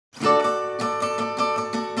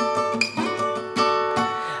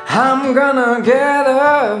I'm gonna get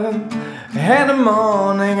up in the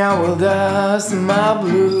morning, I will dust my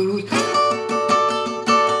blues.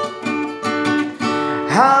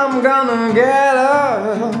 I'm gonna get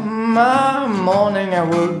up my morning, I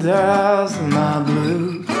will dust my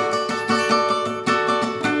blues.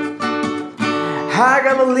 I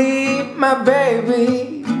gotta leave my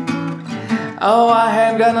baby, oh, I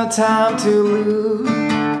ain't got no time to lose.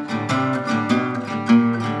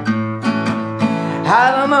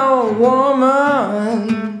 I don't know a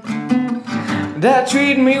woman that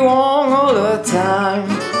treat me wrong all the time.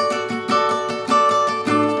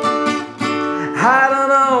 I don't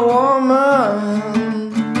know a woman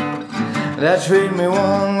that treat me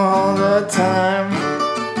wrong all the time.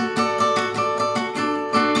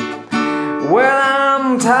 Well,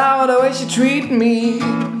 I'm tired of the way she treat me.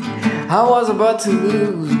 I was about to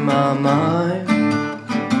lose my mind.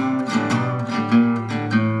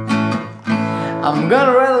 I'm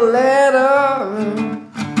gonna write a letter,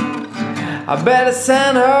 I better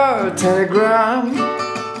send her a telegram.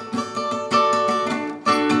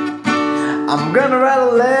 I'm gonna write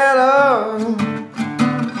a letter,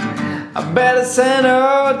 I better send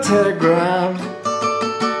her a telegram.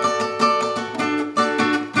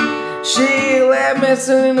 She left me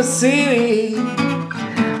soon in the city,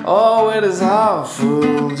 oh, it is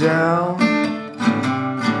awful down.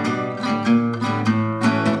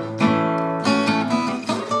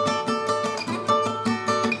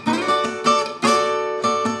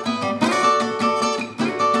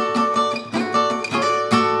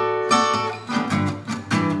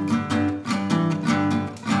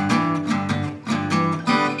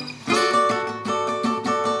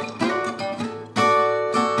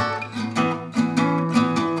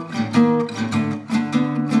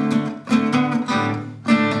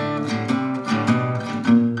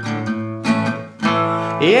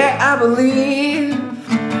 Yeah, I believe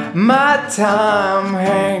my time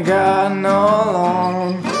ain't got no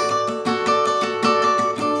long.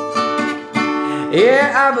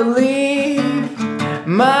 Yeah, I believe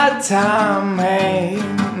my time ain't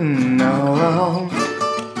no long.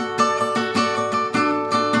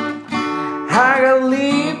 I gotta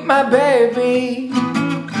leave my baby,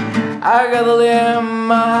 I gotta leave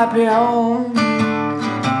my happy home.